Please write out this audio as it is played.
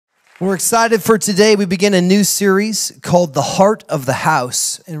We're excited for today. We begin a new series called The Heart of the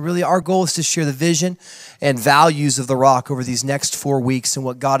House. And really our goal is to share the vision and values of the Rock over these next 4 weeks and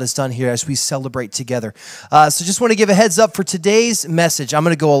what God has done here as we celebrate together. So just want to give a heads up for today's message. I'm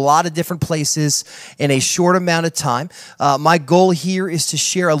going to go a lot of different places in a short amount of time. My goal here is to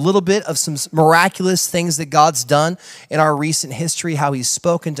share a little bit of some miraculous things that God's done in our recent history, how he's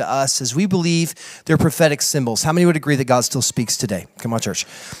spoken to us as we believe they're prophetic symbols. How many would agree that God still speaks today? Come on, church.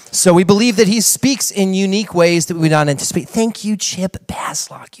 So we believe that he speaks in unique ways that we would not anticipate. Thank you, Chip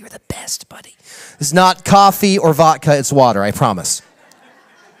Baslock. You're the best, buddy. It's not coffee or vodka, it's water, I promise.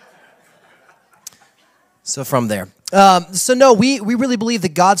 So from there. We really believe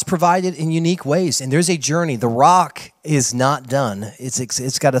that God's provided in unique ways, and there's a journey. The Rock is not done.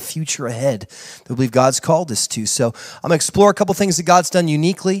 It's got a future ahead that we believe God's called us to. So I'm going to explore a couple things that God's done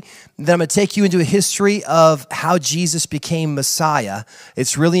uniquely. Then I'm going to take you into a history of how Jesus became Messiah.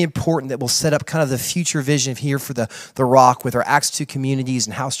 It's really important that we'll set up kind of the future vision here for the Rock with our Acts 2 communities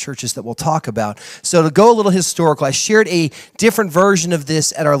and house churches that we'll talk about. So to go a little historical, I shared a different version of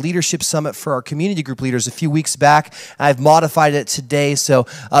this at our leadership summit for our community group leaders a few weeks back. I've modified it today. So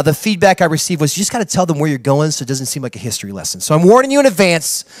the feedback I received was you just got to tell them where you're going so it doesn't seem like a history lesson. So I'm warning you in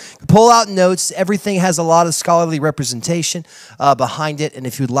advance. Pull out notes. Everything has a lot of scholarly representation behind it. And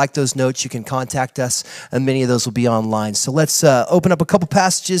if you'd like those notes, you can contact us. And many of those will be online. So let's open up a couple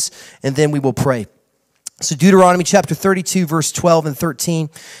passages and then we will pray. So Deuteronomy chapter 32, verse 12 and 13.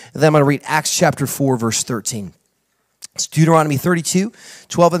 And then I'm going to read Acts chapter 4, verse 13. It's Deuteronomy 32,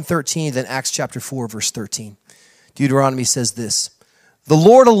 12 and 13. Then Acts chapter 4, verse 13. Deuteronomy says this: "The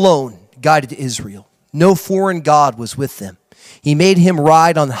Lord alone guided Israel. No foreign god was with them. He made him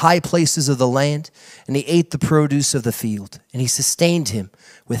ride on high places of the land, and he ate the produce of the field. And he sustained him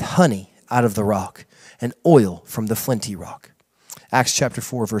with honey out of the rock and oil from the flinty rock." Acts chapter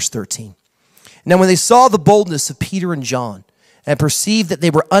 4, verse 13. "Now when they saw the boldness of Peter and John and perceived that they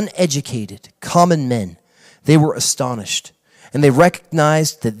were uneducated, common men, they were astonished. And they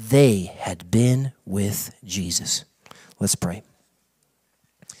recognized that they had been with Jesus." Let's pray.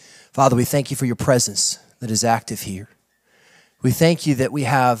 Father, we thank you for your presence that is active here. We thank you that we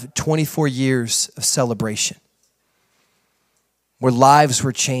have 24 years of celebration where lives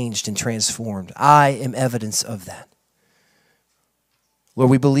were changed and transformed. I am evidence of that. Lord,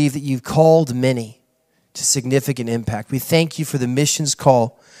 we believe that you've called many to significant impact. We thank you for the missions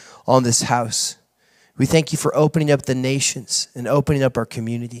call on this house. We thank you for opening up the nations and opening up our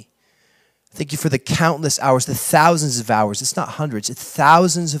community. Thank you for the countless hours, the thousands of hours. It's not hundreds, it's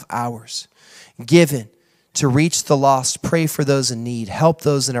thousands of hours given to reach the lost, pray for those in need, help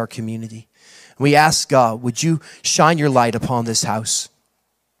those in our community. We ask God, would you shine your light upon this house,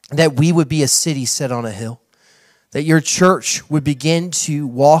 that we would be a city set on a hill, that your church would begin to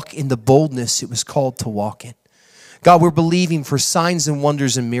walk in the boldness it was called to walk in. God, we're believing for signs and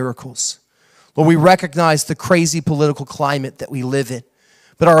wonders and miracles. Lord, we recognize the crazy political climate that we live in,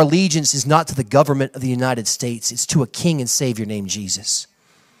 but our allegiance is not to the government of the United States. It's to a King and Savior named Jesus.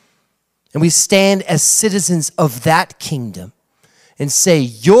 And we stand as citizens of that kingdom and say,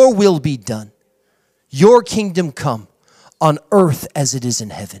 your will be done, your kingdom come on earth as it is in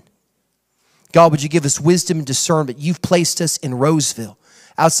heaven. God, would you give us wisdom and discernment? You've placed us in Roseville,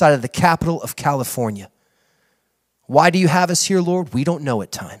 outside of the capital of California. Why do you have us here, Lord? We don't know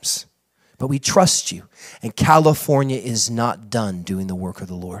at times. But we trust you, and California is not done doing the work of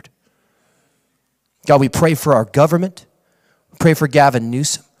the Lord. God, we pray for our government. We pray for Gavin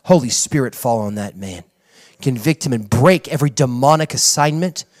Newsom. Holy Spirit, fall on that man. Convict him and break every demonic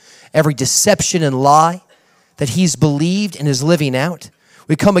assignment, every deception and lie that he's believed and is living out.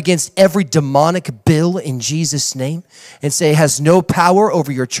 We come against every demonic bill in Jesus' name and say it has no power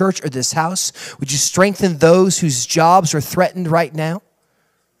over your church or this house. Would you strengthen those whose jobs are threatened right now?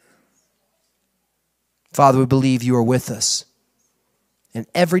 Father, we believe you are with us. And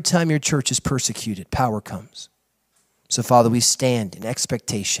every time your church is persecuted, power comes. So, Father, we stand in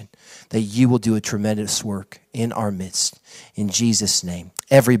expectation that you will do a tremendous work in our midst. In Jesus' name.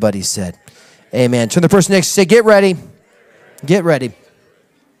 Everybody said, amen. Turn to the person next to say, get ready. Get ready.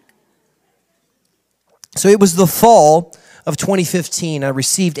 So it was the fall of 2015. I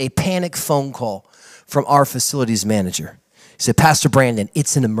received a panic phone call from our facilities manager. He said, Pastor Brandon,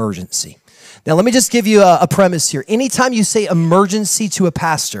 it's an emergency. Now, let me just give you a premise here. Anytime you say emergency to a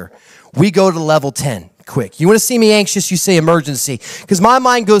pastor, we go to level 10 quick. You want to see me anxious, you say emergency. Because my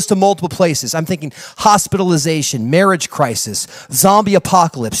mind goes to multiple places. I'm thinking hospitalization, marriage crisis, zombie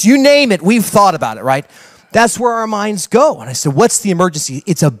apocalypse. You name it, we've thought about it, right? That's where our minds go. And I said, what's the emergency?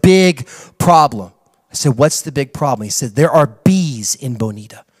 It's a big problem. I said, what's the big problem? He said, there are bees in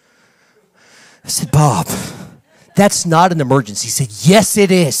Bonita. I said, Bob, that's not an emergency. He said, yes,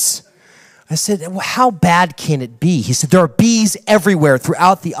 it is. I said, well, how bad can it be? He said, there are bees everywhere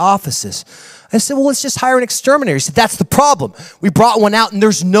throughout the offices. I said, well, let's just hire an exterminator. He said, that's the problem. We brought one out and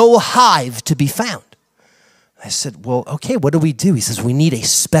there's no hive to be found. I said, well, okay, what do we do? He says, we need a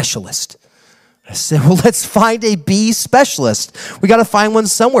specialist. I said, well, let's find a bee specialist. We got to find one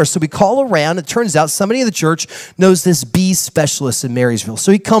somewhere. So we call around. It turns out somebody in the church knows this bee specialist in Marysville.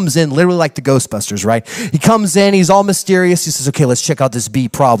 So he comes in literally like the Ghostbusters, right? He comes in. He's all mysterious. He says, okay, let's check out this bee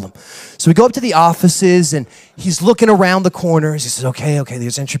problem. So we go up to the offices, and he's looking around the corners. He says, okay,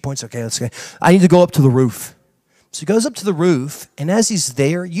 there's entry points. Okay, let's go. I need to go up to the roof. So he goes up to the roof, and as he's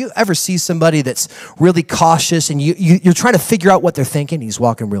there, you ever see somebody that's really cautious, and you're trying to figure out what they're thinking? He's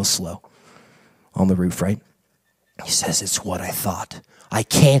walking real slow on the roof, right? He says, it's what I thought. I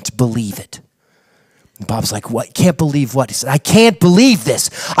can't believe it. And Bob's like, what? Can't believe what? He said, I can't believe this.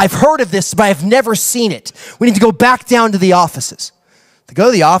 I've heard of this, but I've never seen it. We need to go back down to the offices. They go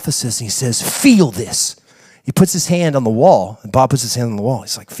to the offices, and he says, feel this. He puts his hand on the wall, and Bob puts his hand on the wall.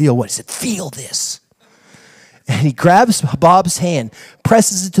 He's like, feel what? He said, feel this. And he grabs Bob's hand,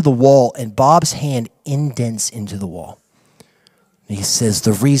 presses it to the wall, and Bob's hand indents into the wall. He says,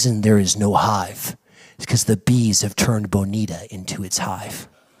 the reason there is no hive is because the bees have turned Bonita into its hive.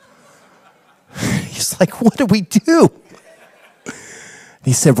 He's like, what do we do?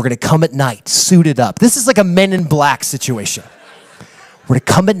 He said, we're going to come at night, suited up. This is like a Men in Black situation. We're going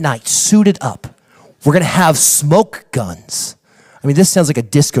to come at night, suited up. We're going to have smoke guns. I mean, this sounds like a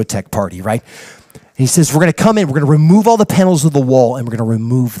discotheque party, right? And he says, we're going to come in, we're going to remove all the panels of the wall, and we're going to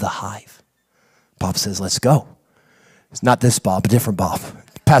remove the hive. Bob says, let's go. It's not this Bob, a different Bob.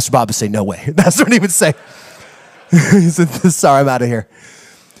 Pastor Bob would say, no way. That's what he would say. He said, sorry, I'm out of here.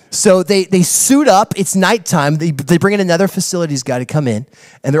 So they suit up. It's nighttime. They bring in another facilities guy to come in,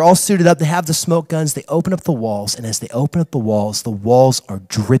 and they're all suited up. They have the smoke guns. They open up the walls, and as they open up the walls are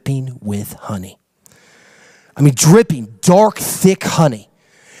dripping with honey. I mean, dripping, dark, thick honey.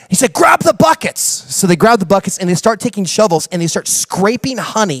 He said, grab the buckets. So they grab the buckets, and they start taking shovels, and they start scraping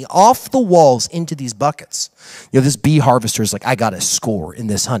honey off the walls into these buckets. You know, this bee harvester is like, I got a score in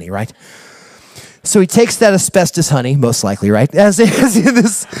this honey, right? So he takes that asbestos honey, most likely, right, as in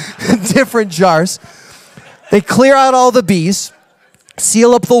this different jars. They clear out all the bees,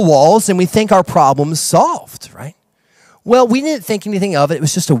 seal up the walls, and we think our problem is solved, right? Well, we didn't think anything of it. It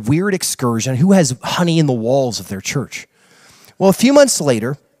was just a weird excursion. Who has honey in the walls of their church? Well, a few months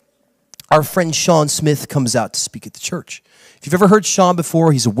later, our friend Sean Smith comes out to speak at the church. If you've ever heard Sean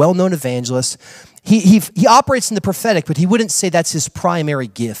before, he's a well-known evangelist. He operates in the prophetic, but he wouldn't say that's his primary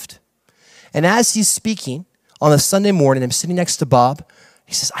gift. And as he's speaking on a Sunday morning, I'm sitting next to Bob.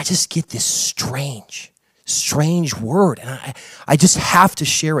 He says, I just get this strange word, and I just have to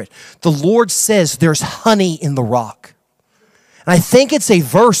share it. The Lord says there's honey in the rock. And I think it's a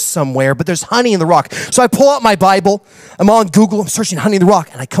verse somewhere, but there's honey in the rock. So I pull out my Bible. I'm on Google. I'm searching honey in the rock,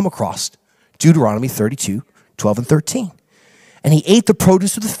 and I come across Deuteronomy 32, 12 and 13. And he ate the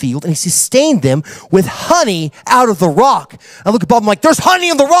produce of the field, and he sustained them with honey out of the rock. I look at Bob, I'm like, there's honey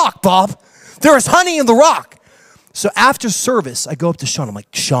in the rock, Bob. There is honey in the rock. So after service, I go up to Sean. I'm like,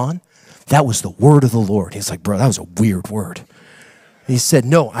 Sean, that was the word of the Lord. He's like, bro, that was a weird word. He said,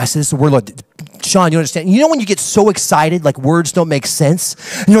 no. I said, it's the word of the Lord. Sean, you understand? You know when you get so excited, like words don't make sense?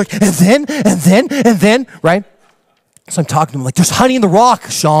 And you're like, and then, right? So I'm talking to him like, there's honey in the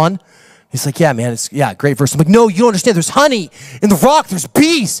rock, Sean. He's like, yeah, man, great verse. I'm like, no, you don't understand. There's honey in the rock. There's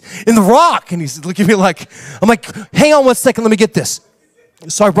bees in the rock. And he's looking at me like, I'm like, hang on one second. Let me get this.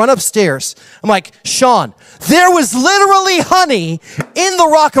 So I run upstairs. I'm like, Sean, there was literally honey in the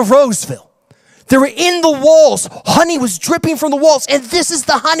rock of Roseville. They were in the walls. Honey was dripping from the walls. And this is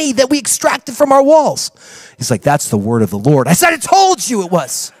the honey that we extracted from our walls. He's like, that's the word of the Lord. I said, I told you it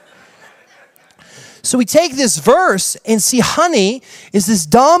was. So we take this verse and see honey is this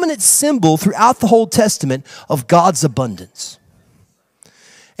dominant symbol throughout the Old Testament of God's abundance.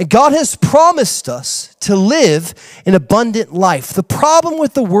 And God has promised us to live an abundant life. The problem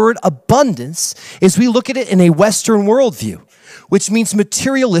with the word abundance is we look at it in a Western worldview, which means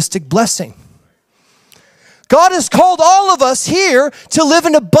materialistic blessing. God has called all of us here to live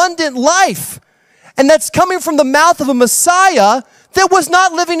an abundant life. And that's coming from the mouth of a Messiah that was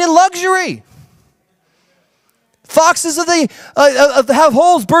not living in luxury. Foxes have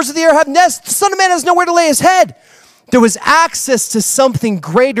holes, birds of the air have nests. The Son of Man has nowhere to lay his head. There was access to something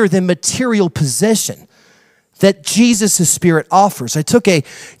greater than material possession that Jesus' Spirit offers. I took a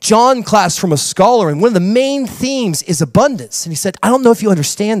John class from a scholar, and one of the main themes is abundance. And he said, I don't know if you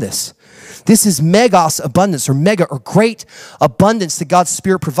understand this, This is megas abundance, or mega, or great abundance that God's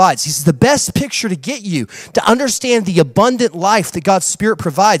Spirit provides. He says the best picture to get you to understand the abundant life that God's Spirit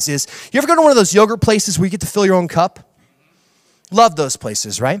provides is, you ever go to one of those yogurt places where you get to fill your own cup? Love those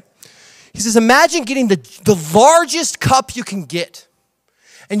places, right? He says, imagine getting the largest cup you can get.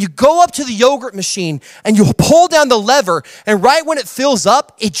 And you go up to the yogurt machine and you pull down the lever, and right when it fills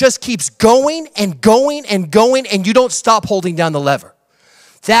up, it just keeps going and going and going, and you don't stop holding down the lever.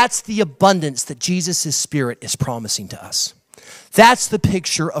 That's the abundance that Jesus' Spirit is promising to us. That's the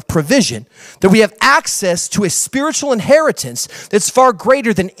picture of provision, that we have access to a spiritual inheritance that's far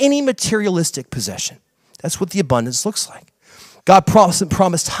greater than any materialistic possession. That's what the abundance looks like. God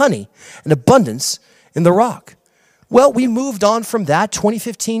promised honey and abundance in the rock. Well, we moved on from that,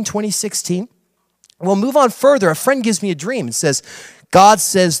 2015, 2016. We'll move on further. A friend gives me a dream and says, God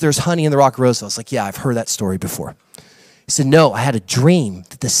says there's honey in the rock of Roseville. I was like, yeah, I've heard that story before. He said, no, I had a dream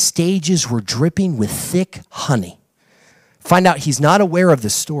that the stages were dripping with thick honey. Find out he's not aware of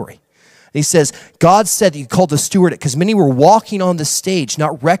this story. And he says, God said that he called the steward it because many were walking on the stage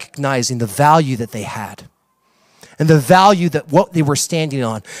not recognizing the value that they had and the value that what they were standing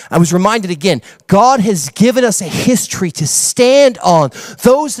on. I was reminded again, God has given us a history to stand on.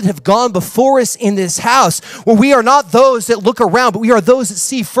 Those that have gone before us in this house, where we are not those that look around, but we are those that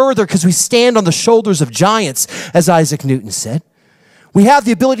see further because we stand on the shoulders of giants, as Isaac Newton said. We have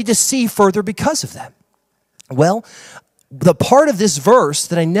the ability to see further because of that. Well, the part of this verse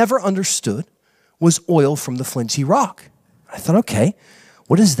that I never understood was oil from the flinty rock. I thought, okay,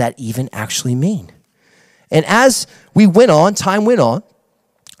 what does that even actually mean? And as we went on, time went on,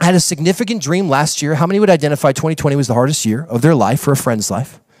 I had a significant dream last year. How many would identify 2020 was the hardest year of their life, for a friend's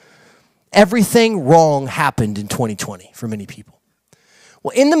life? Everything wrong happened in 2020 for many people.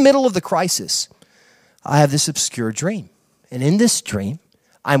 Well, in the middle of the crisis, I have this obscure dream. And in this dream,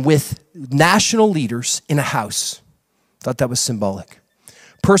 I'm with national leaders in a house. Thought that was symbolic.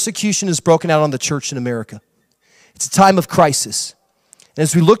 Persecution has broken out on the church in America. It's a time of crisis. And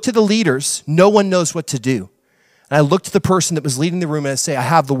as we look to the leaders, no one knows what to do. And I looked to the person that was leading the room and I say, I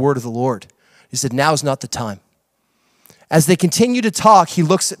have the word of the Lord. He said, now's not the time. As they continue to talk, he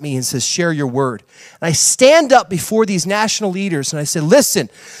looks at me and says, share your word. And I stand up before these national leaders and I said, listen,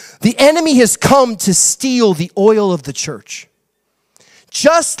 the enemy has come to steal the oil of the church.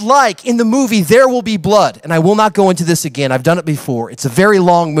 Just like in the movie, There Will Be Blood. And I will not go into this again. I've done it before. It's a very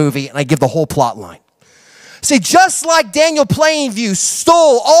long movie and I give the whole plot line. See, just like Daniel Plainview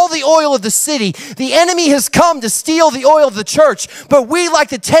stole all the oil of the city, the enemy has come to steal the oil of the church. But we, like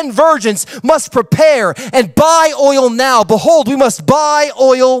the 10 virgins, must prepare and buy oil now. Behold, we must buy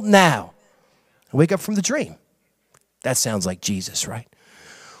oil now. I wake up from the dream. That sounds like Jesus, right?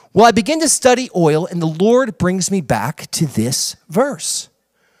 Well, I begin to study oil, and the Lord brings me back to this verse.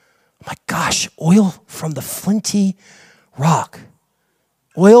 Oh my gosh, oil from the flinty rock.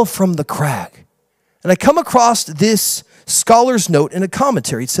 Oil from the crag. And I come across this scholar's note in a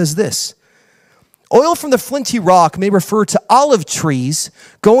commentary. It says this: oil from the flinty rock may refer to olive trees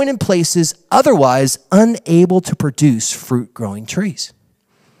growing in places otherwise unable to produce fruit-growing trees.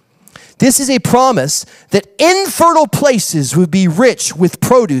 This is a promise that infertile places would be rich with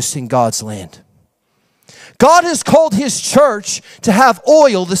produce in God's land. God has called his church to have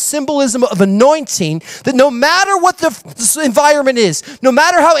oil, the symbolism of anointing, that no matter what the environment is, no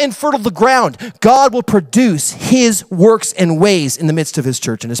matter how infertile the ground, God will produce his works and ways in the midst of his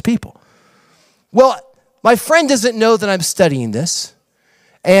church and his people. Well, my friend doesn't know that I'm studying this,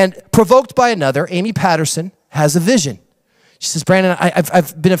 and provoked by another, Amy Patterson has a vision. She says, Brandon,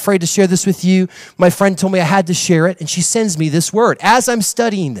 I've been afraid to share this with you. My friend told me I had to share it, and she sends me this word. As I'm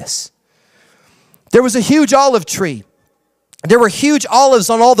studying this, there was a huge olive tree. There were huge olives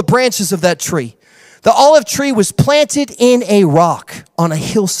on all the branches of that tree. The olive tree was planted in a rock on a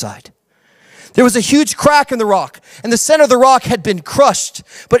hillside. There was a huge crack in the rock, and the center of the rock had been crushed.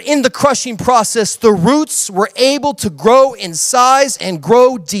 But in the crushing process, the roots were able to grow in size and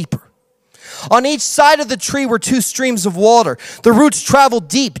grow deeper. On each side of the tree were 2 streams of water. The roots traveled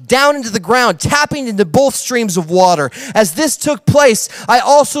deep down into the ground, tapping into both streams of water. As this took place, I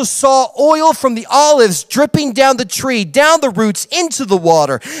also saw oil from the olives dripping down the tree, down the roots into the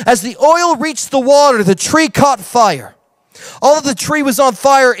water. As the oil reached the water, the tree caught fire. Although the tree was on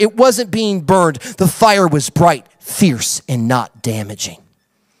fire, it wasn't being burned. The fire was bright, fierce, and not damaging.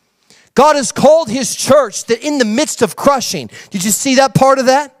 God has called his church that in the midst of crushing, did you see that part of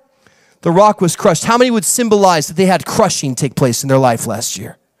that? The rock was crushed. How many would symbolize that they had crushing take place in their life last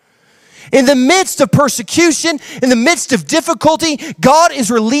year? In the midst of persecution, in the midst of difficulty, God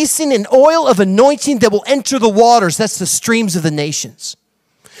is releasing an oil of anointing that will enter the waters. That's the streams of the nations.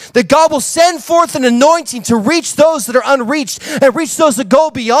 That God will send forth an anointing to reach those that are unreached and reach those that go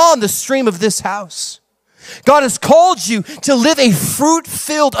beyond the stream of this house. God has called you to live a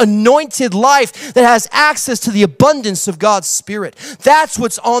fruit-filled, anointed life that has access to the abundance of God's Spirit. That's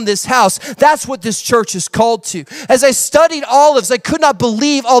what's on this house. That's what this church is called to. As I studied olives, I could not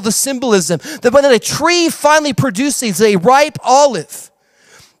believe all the symbolism. That when a tree finally produces a ripe olive,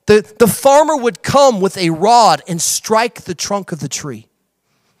 the farmer would come with a rod and strike the trunk of the tree.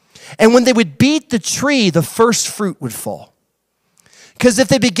 And when they would beat the tree, the first fruit would fall. Because if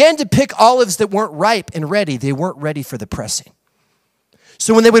they began to pick olives that weren't ripe and ready, they weren't ready for the pressing.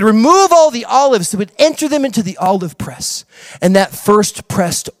 So when they would remove all the olives, they would enter them into the olive press. And that first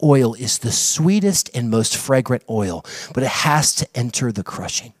pressed oil is the sweetest and most fragrant oil, but it has to enter the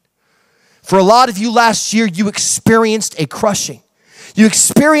crushing. For a lot of you last year, you experienced a crushing. You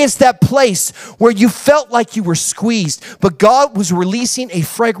experienced that place where you felt like you were squeezed, but God was releasing a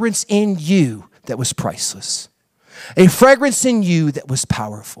fragrance in you that was priceless. A fragrance in you that was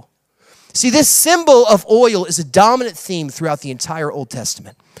powerful. See, this symbol of oil is a dominant theme throughout the entire Old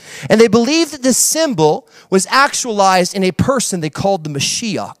Testament. And they believed that this symbol was actualized in a person they called the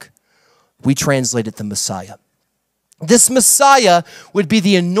Mashiach. We translate it the Messiah. This Messiah would be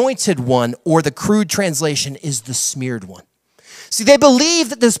the anointed one, or the crude translation is the smeared one. See, they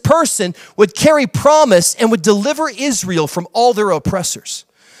believed that this person would carry promise and would deliver Israel from all their oppressors.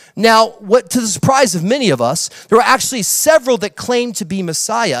 Now, to the surprise of many of us, there were actually several that claimed to be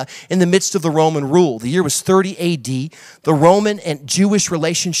Messiah in the midst of the Roman rule. The year was 30 AD. The Roman and Jewish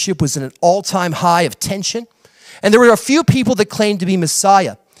relationship was at an all-time high of tension. And there were a few people that claimed to be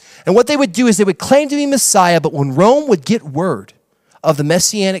Messiah. And what they would do is they would claim to be Messiah, but when Rome would get word of the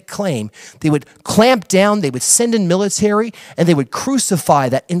messianic claim, they would clamp down, they would send in military, and they would crucify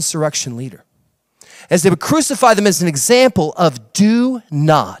that insurrection leader. As they would crucify them as an example of do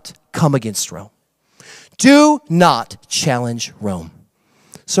not come against Rome. Do not challenge Rome.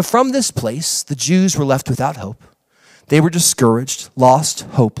 So from this place, the Jews were left without hope. They were discouraged, lost,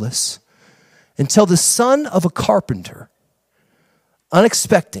 hopeless, until the son of a carpenter,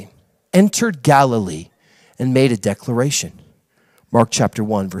 unexpected, entered Galilee and made a declaration. Mark chapter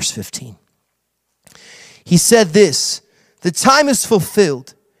 1, verse 15. He said this, "The time is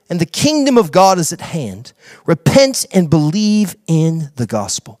fulfilled, and the kingdom of God is at hand. Repent and believe in the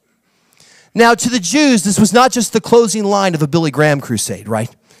gospel." Now, to the Jews, this was not just the closing line of a Billy Graham crusade,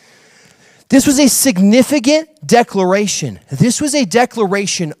 right? This was a significant declaration. This was a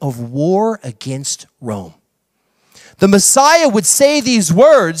declaration of war against Rome. The Messiah would say these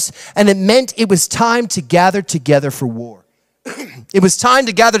words, and it meant it was time to gather together for war. It was time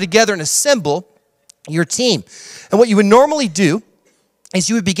to gather together and assemble your team. And what you would normally do is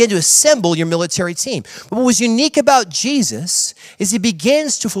you would begin to assemble your military team. But what was unique about Jesus is he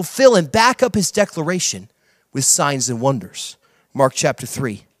begins to fulfill and back up his declaration with signs and wonders. Mark chapter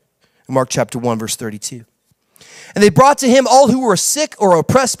 3, and Mark chapter 1, verse 32. "And they brought to him all who were sick or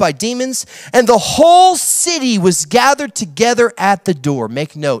oppressed by demons, and the whole city was gathered together at the door."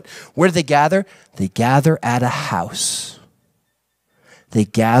 Make note, where do they gather? They gather at a house. They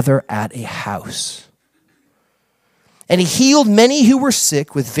gather at a house. "And he healed many who were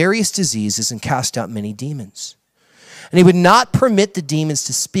sick with various diseases and cast out many demons. And he would not permit the demons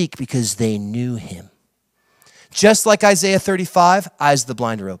to speak because they knew him." Just like Isaiah 35, eyes of the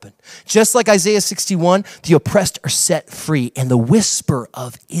blind are open. Just like Isaiah 61, the oppressed are set free. And the whisper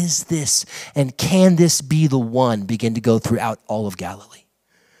of, "Is this and can this be the one?" begin to go throughout all of Galilee.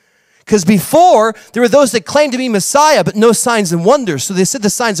 Because before, there were those that claimed to be Messiah, but no signs and wonders. So they said the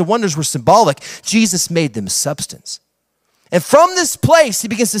signs and wonders were symbolic. Jesus made them substance. And from this place, he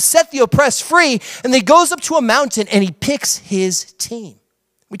begins to set the oppressed free, and then he goes up to a mountain and he picks his team.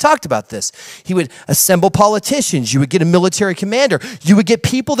 We talked about this. He would assemble politicians. You would get a military commander. You would get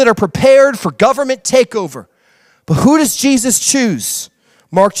people that are prepared for government takeover. But who does Jesus choose?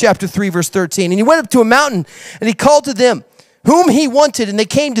 Mark chapter 3, verse 13. "And he went up to a mountain, and he called to them whom he wanted, and they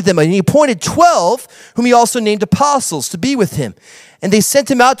came to them. And he appointed 12, whom he also named apostles, to be with him. And they sent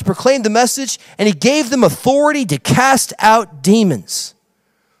him out to proclaim the message, and he gave them authority to cast out demons."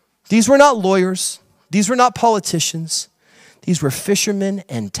 These were not lawyers. These were not politicians. These were fishermen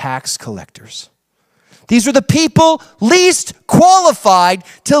and tax collectors. These were the people least qualified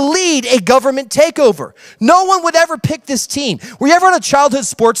to lead a government takeover. No one would ever pick this team. Were you ever on a childhood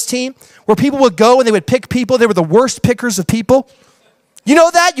sports team where people would go and they would pick people? They were the worst pickers of people. You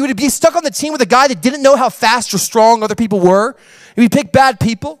know that? You would be stuck on the team with a guy that didn't know how fast or strong other people were. He would pick bad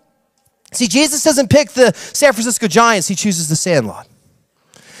people. See, Jesus doesn't pick the San Francisco Giants. He chooses the Sandlot.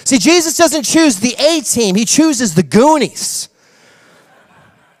 See, Jesus doesn't choose the A team. He chooses the Goonies.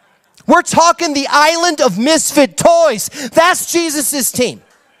 We're talking the island of misfit toys. That's Jesus' team.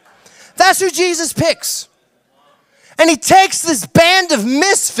 That's who Jesus picks. And he takes this band of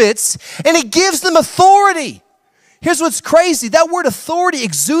misfits and he gives them authority. Here's what's crazy. That word authority,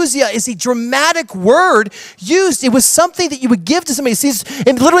 exousia, is a dramatic word used. It was something that you would give to somebody.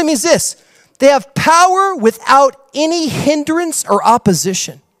 It literally means this. They have power without any hindrance or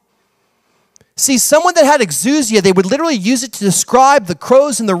opposition. See, someone that had exousia, they would literally use it to describe the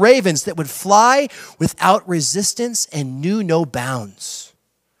crows and the ravens that would fly without resistance and knew no bounds.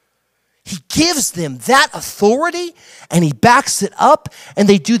 He gives them that authority and he backs it up and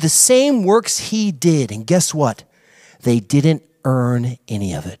they do the same works he did. And guess what? They didn't earn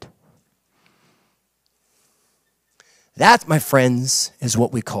any of it. That, my friends, is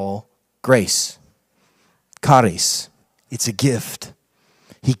what we call grace. Charis. It's a gift.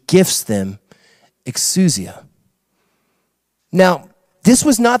 He gifts them exousia. Now, this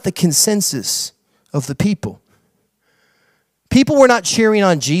was not the consensus of the people. People were not cheering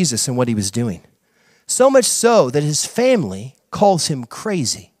on Jesus and what he was doing. So much so that his family calls him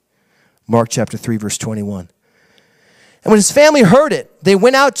crazy. Mark chapter 3, verse 21. And when his family heard it, they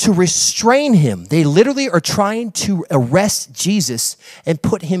went out to restrain him. They literally are trying to arrest Jesus and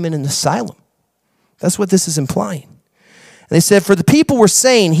put him in an asylum. That's what this is implying. And they said, for the people were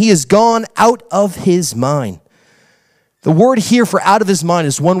saying he is gone out of his mind. The word here for out of his mind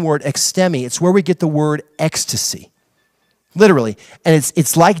is one word, ekstemi. It's where we get the word ecstasy. Literally. And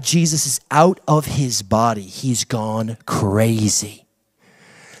it's like Jesus is out of his body. He's gone crazy.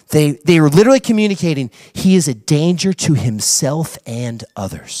 They are literally communicating he is a danger to himself and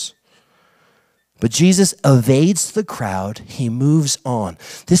others. But Jesus evades the crowd. He moves on.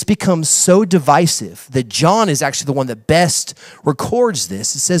 This becomes so divisive that John is actually the one that best records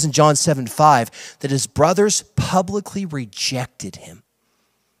this. It says in John 7:5 that his brothers publicly rejected him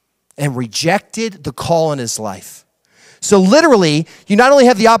and rejected the call on his life. So literally, you not only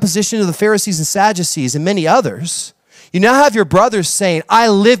have the opposition of the Pharisees and Sadducees and many others, you now have your brothers saying, I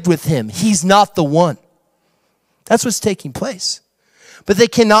lived with him. He's not the one. That's what's taking place. But they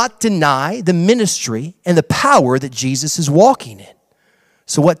cannot deny the ministry and the power that Jesus is walking in.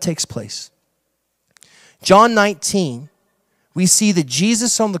 So what takes place? John 19, we see that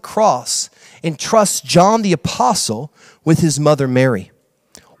Jesus on the cross entrusts John the apostle with his mother Mary.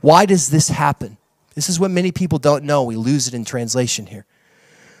 Why does this happen? This is what many people don't know. We lose it in translation here.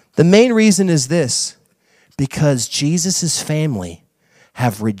 The main reason is this, because Jesus' family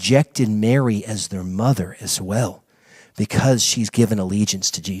have rejected Mary as their mother as well, because she's given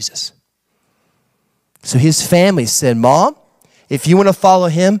allegiance to Jesus. So his family said, Mom, if you want to follow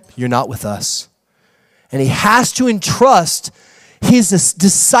him, you're not with us. And he has to entrust his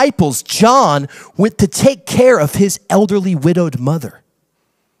disciples, John, to take care of his elderly widowed mother.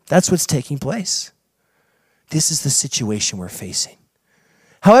 That's what's taking place. This is the situation we're facing.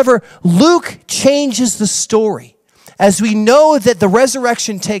 However, Luke changes the story. As we know that the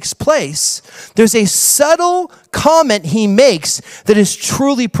resurrection takes place, there's a subtle comment he makes that is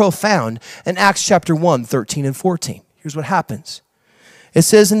truly profound in Acts chapter 1, 13 and 14. Here's what happens. It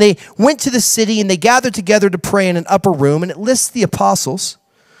says, and they went to the city and they gathered together to pray in an upper room, and it lists the apostles.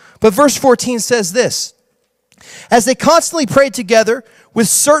 But verse 14 says this, as they constantly prayed together with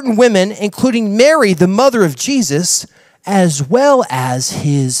certain women, including Mary, the mother of Jesus, as well as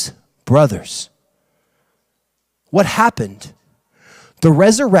his brothers. What happened? The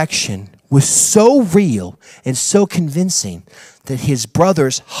resurrection was so real and so convincing that his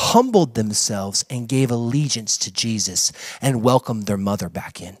brothers humbled themselves and gave allegiance to Jesus and welcomed their mother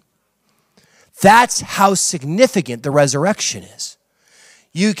back in. That's how significant the resurrection is.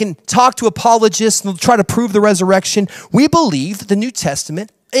 You can talk to apologists and they'll try to prove the resurrection. We believe that the New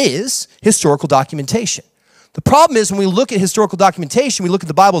Testament is historical documentation. The problem is when we look at historical documentation, we look at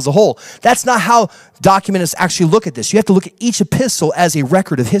the Bible as a whole. That's not how documentists actually look at this. You have to look at each epistle as a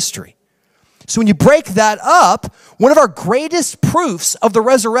record of history. So when you break that up, one of our greatest proofs of the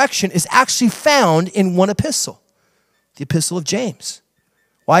resurrection is actually found in one epistle, the epistle of James.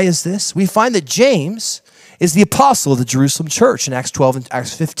 Why is this? We find that James is the apostle of the Jerusalem church in Acts 12 and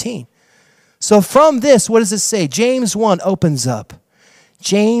Acts 15. So from this, what does it say? James 1 opens up.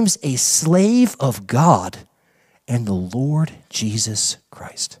 James, a slave of God and the Lord Jesus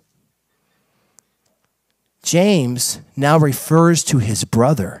Christ. James now refers to his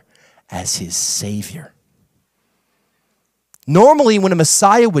brother as his Savior. Normally, when a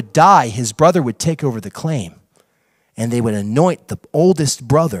Messiah would die, his brother would take over the claim, and they would anoint the oldest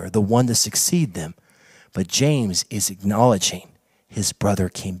brother, the one to succeed them. But James is acknowledging his brother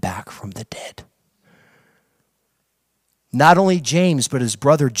came back from the dead. Not only James, but his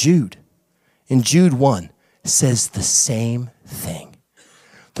brother Jude. in Jude 1 says the same thing.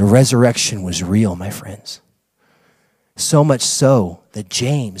 The resurrection was real, my friends. So much so that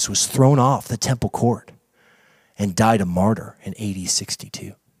James was thrown off the temple court and died a martyr in AD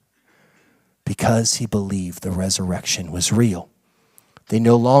 62 because he believed the resurrection was real. They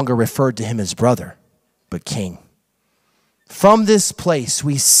no longer referred to him as brother, but king. From this place,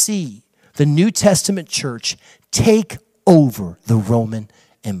 we see the New Testament church take over the Roman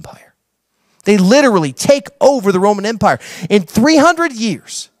Empire. They literally take over the Roman Empire. In 300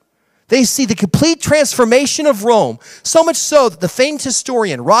 years, they see the complete transformation of Rome, so much so that the famed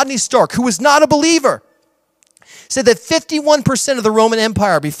historian Rodney Stark, who was not a believer, said that 51% of the Roman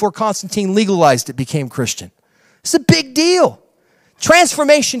Empire before Constantine legalized it became Christian. It's a big deal.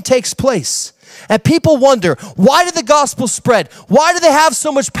 Transformation takes place. And people wonder, why did the gospel spread? Why do they have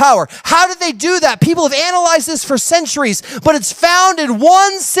so much power? How did they do that? People have analyzed this for centuries, but it's found in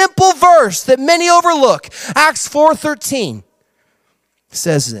one simple verse that many overlook. Acts 4:13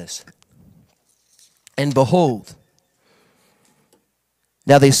 says this, "And behold,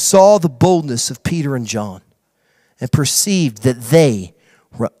 now they saw the boldness of Peter and John and perceived that they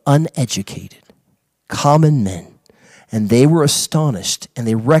were uneducated, common men. And they were astonished, and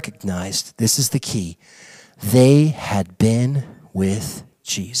they recognized," this is the key, "they had been with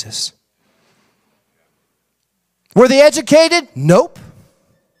Jesus." Were they educated? Nope.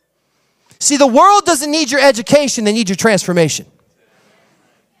 See, the world doesn't need your education, they need your transformation.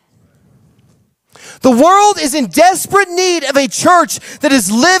 The world is in desperate need of a church that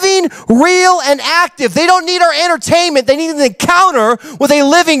is living, real, and active. They don't need our entertainment. They need an encounter with a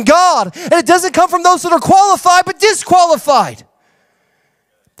living God. And it doesn't come from those that are qualified, but disqualified.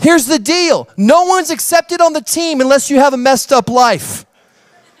 Here's the deal. No one's accepted on the team unless you have a messed up life.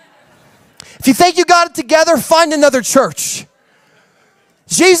 If you think you got it together, find another church.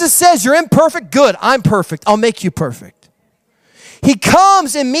 Jesus says, you're imperfect. Good, I'm perfect. I'll make you perfect. He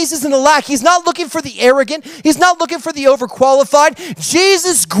comes and meets us in the lack. He's not looking for the arrogant. He's not looking for the overqualified.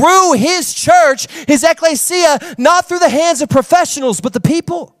 Jesus grew his church, his ecclesia, not through the hands of professionals, but the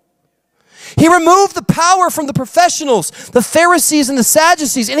people. He removed the power from the professionals, the Pharisees and the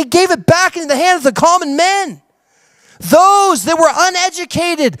Sadducees, and he gave it back into the hands of the common men. Those that were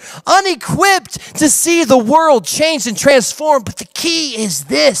uneducated, unequipped to see the world changed and transformed. But the key is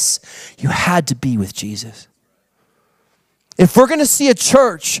this: you had to be with Jesus. If we're going to see a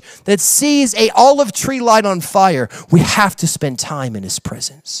church that sees an olive tree light on fire, we have to spend time in his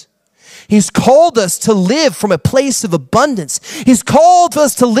presence. He's called us to live from a place of abundance. He's called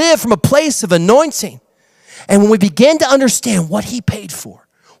us to live from a place of anointing. And when we begin to understand what he paid for,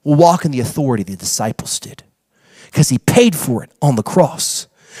 we'll walk in the authority the disciples did, because he paid for it on the cross.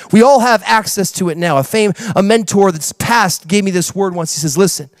 We all have access to it now. A mentor that's passed gave me this word once. He says,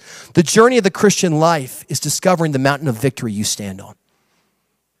 listen, the journey of the Christian life is discovering the mountain of victory you stand on.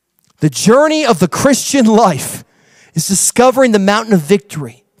 The journey of the Christian life is discovering the mountain of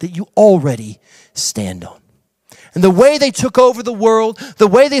victory that you already stand on. And the way they took over the world, the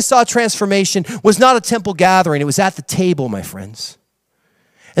way they saw transformation was not a temple gathering. It was at the table, my friends.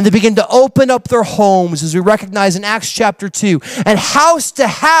 And they begin to open up their homes, as we recognize in Acts chapter 2. And house to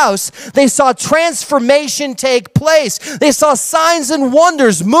house, they saw transformation take place. They saw signs and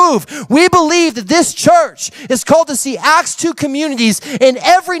wonders move. We believe that this church is called to see Acts 2 communities in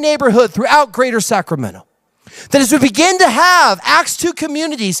every neighborhood throughout Greater Sacramento. That as we begin to have Acts 2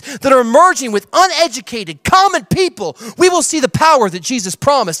 communities that are emerging with uneducated, common people, we will see the power that Jesus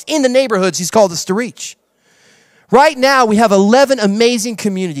promised in the neighborhoods he's called us to reach. Right now, we have 11 amazing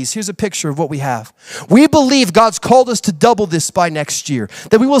communities. Here's a picture of what we have. We believe God's called us to double this by next year,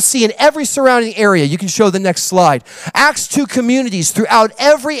 that we will see in every surrounding area. You can show the next slide. Acts 2 communities throughout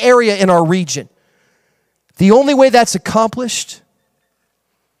every area in our region. The only way that's accomplished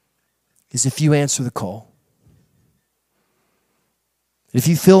is if you answer the call. If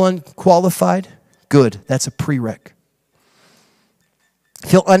you feel unqualified, good. That's a prereq.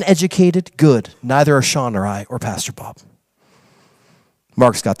 Feel uneducated? Good. Neither are Sean or I or Pastor Bob.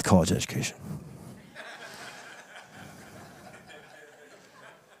 Mark's got the college education.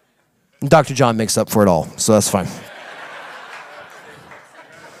 And Dr. John makes up for it all, so that's fine.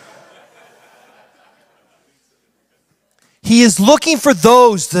 He is looking for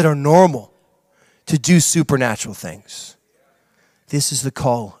those that are normal to do supernatural things. This is the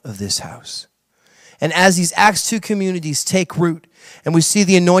call of this house. And as these Acts 2 communities take root and we see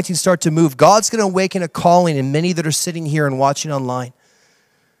the anointing start to move, God's going to awaken a calling in many that are sitting here and watching online.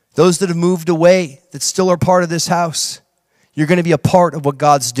 Those that have moved away that still are part of this house, you're going to be a part of what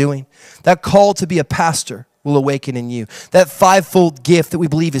God's doing. That call to be a pastor, will awaken in you. That fivefold gift that we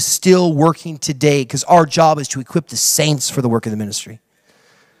believe is still working today, because our job is to equip the saints for the work of the ministry.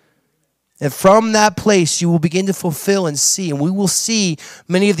 And from that place, you will begin to fulfill and see, and we will see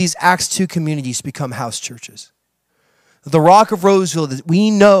many of these Acts 2 communities become house churches. The Rock of Roseville,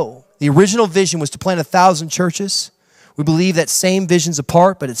 we know the original vision was to plant 1,000 churches. We believe that same vision's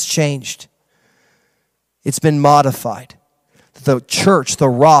apart, but it's changed. It's been modified. The church, the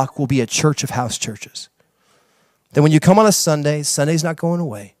Rock, will be a church of house churches. Then when you come on a Sunday, Sunday's not going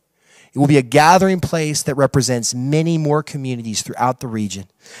away. It will be a gathering place that represents many more communities throughout the region.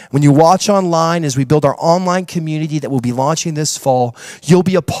 When you watch online as we build our online community that we'll be launching this fall, you'll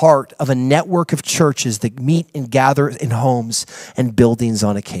be a part of a network of churches that meet and gather in homes and buildings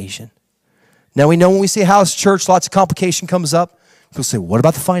on occasion. Now we know when we say house church, lots of complication comes up. People say, what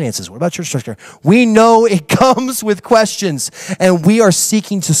about the finances? What about church structure? We know it comes with questions, and we are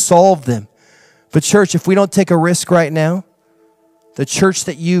seeking to solve them. But church, if we don't take a risk right now, the church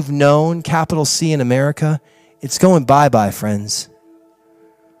that you've known, capital C in America, it's going bye-bye, friends.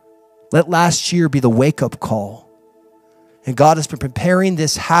 Let last year be the wake-up call. And God has been preparing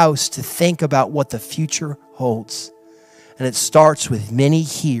this house to think about what the future holds. And it starts with many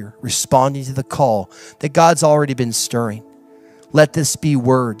here responding to the call that God's already been stirring. Let this be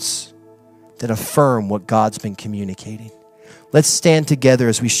words that affirm what God's been communicating. Let's stand together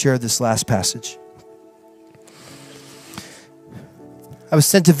as we share this last passage. I was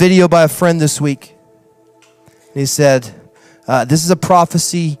sent a video by a friend this week. And he said, this is a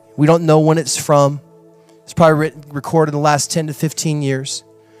prophecy. We don't know when it's from. It's probably recorded in the last 10 to 15 years.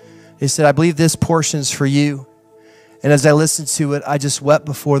 He said, I believe this portion is for you. And as I listened to it, I just wept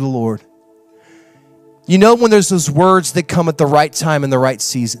before the Lord. You know when there's those words that come at the right time and the right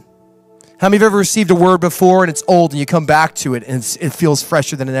season? How many of you have ever received a word before and it's old and you come back to it and it feels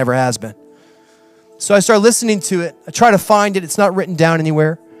fresher than it ever has been? So I started listening to it. I try to find it. It's not written down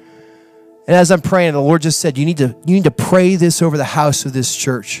anywhere. And as I'm praying, the Lord just said, you need to pray this over the house of this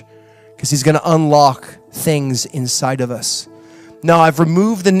church, because he's going to unlock things inside of us. Now, I've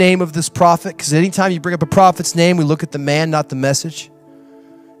removed the name of this prophet, because anytime you bring up a prophet's name, we look at the man, not the message.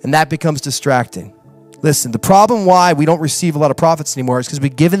 And that becomes distracting. Listen, the problem why we don't receive a lot of prophets anymore is because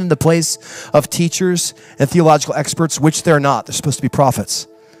we've given them the place of teachers and theological experts, which they're not. They're supposed to be prophets.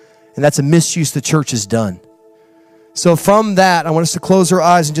 And that's a misuse the church has done. So from that, I want us to close our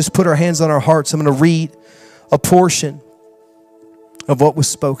eyes and just put our hands on our hearts. I'm going to read a portion of what was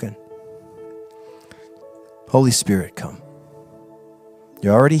spoken. Holy Spirit, come.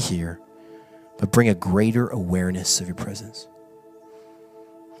 You're already here, but bring a greater awareness of your presence.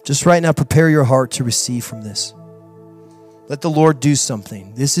 Just right now, prepare your heart to receive from this. Let the Lord do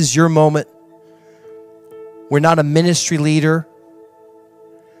something. This is your moment. We're not a ministry leader.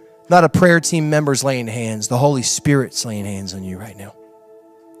 Not a prayer team members laying hands. The Holy Spirit's laying hands on you right now.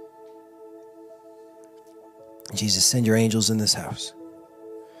 Jesus, send your angels in this house.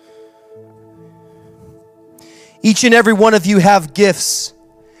 Each and every one of you have gifts.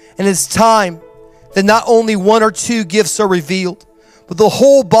 And it's time that not only one or two gifts are revealed, but the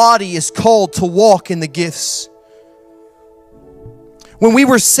whole body is called to walk in the gifts. When we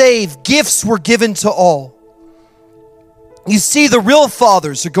were saved, gifts were given to all. You see, the real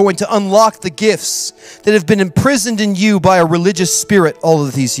fathers are going to unlock the gifts that have been imprisoned in you by a religious spirit all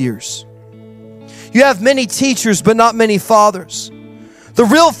of these years. You have many teachers, but not many fathers. The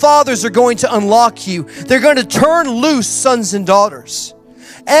real fathers are going to unlock you. They're going to turn loose sons and daughters.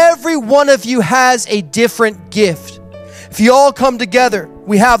 Every one of you has a different gift. If you all come together,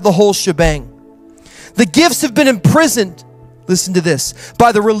 we have the whole shebang. The gifts have been imprisoned, listen to this,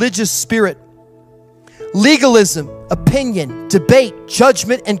 by the religious spirit. Legalism, opinion, debate,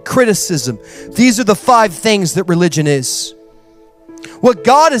 judgment, and criticism. These are the 5 things that religion is. What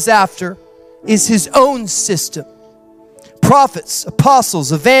God is after is his own system. Prophets,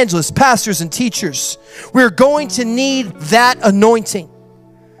 apostles, evangelists, pastors, and teachers. We're going to need that anointing.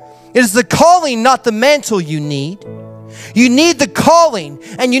 It is the calling, not the mantle you need. You need the calling,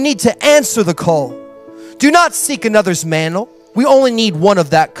 and you need to answer the call. Do not seek another's mantle. We only need one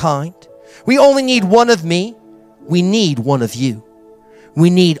of that kind. We only need one of me. We need one of you. We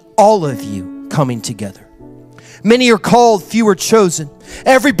need all of you coming together. Many are called, few are chosen.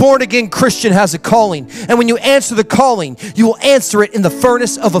 Every born-again Christian has a calling. And when you answer the calling, you will answer it in the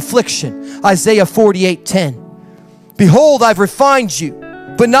furnace of affliction. Isaiah 48:10. Behold, I've refined you,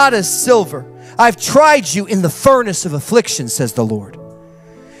 but not as silver. I've tried you in the furnace of affliction, says the Lord.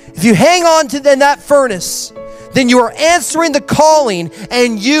 If you hang on to that furnace, then you are answering the calling,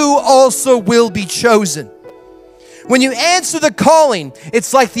 and you also will be chosen. When you answer the calling,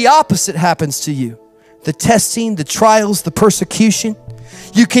 it's like the opposite happens to you. the testing, the trials, the persecution.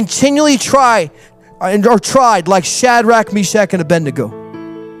 You continually tried like Shadrach, Meshach, and Abednego.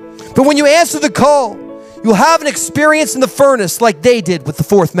 But when you answer the call, you'll have an experience in the furnace like they did with the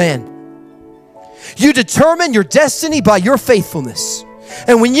fourth man. You determine your destiny by your faithfulness.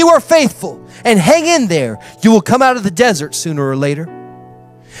 And when you are faithful and hang in there, you will come out of the desert sooner or later.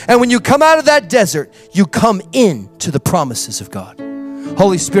 And when you come out of that desert, you come into the promises of God.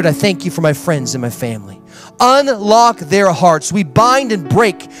 Holy Spirit, I thank you for my friends and my family. Unlock their hearts. We bind and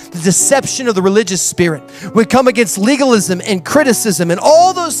break the deception of the religious spirit. We come against legalism and criticism and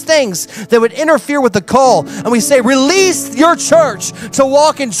all those things that would interfere with the call. And we say, release your church to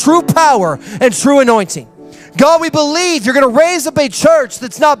walk in true power and true anointing. God, we believe you're going to raise up a church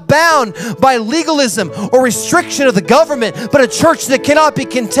that's not bound by legalism or restriction of the government, but a church that cannot be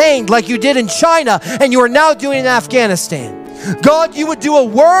contained like you did in China and you are now doing in Afghanistan. God, you would do a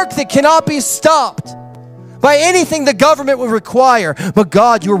work that cannot be stopped by anything the government would require. But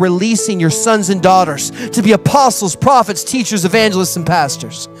God, you're releasing your sons and daughters to be apostles, prophets, teachers, evangelists, and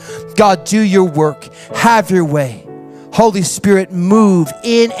pastors. God, do your work. Have your way. Holy Spirit, move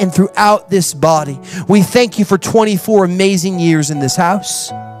in and throughout this body. We thank you for 24 amazing years in this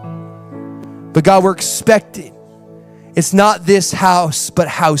house. But God, we're expecting, it's not this house, but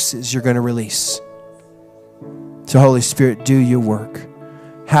houses you're going to release. So Holy Spirit, do your work.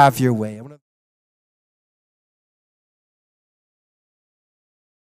 Have your way.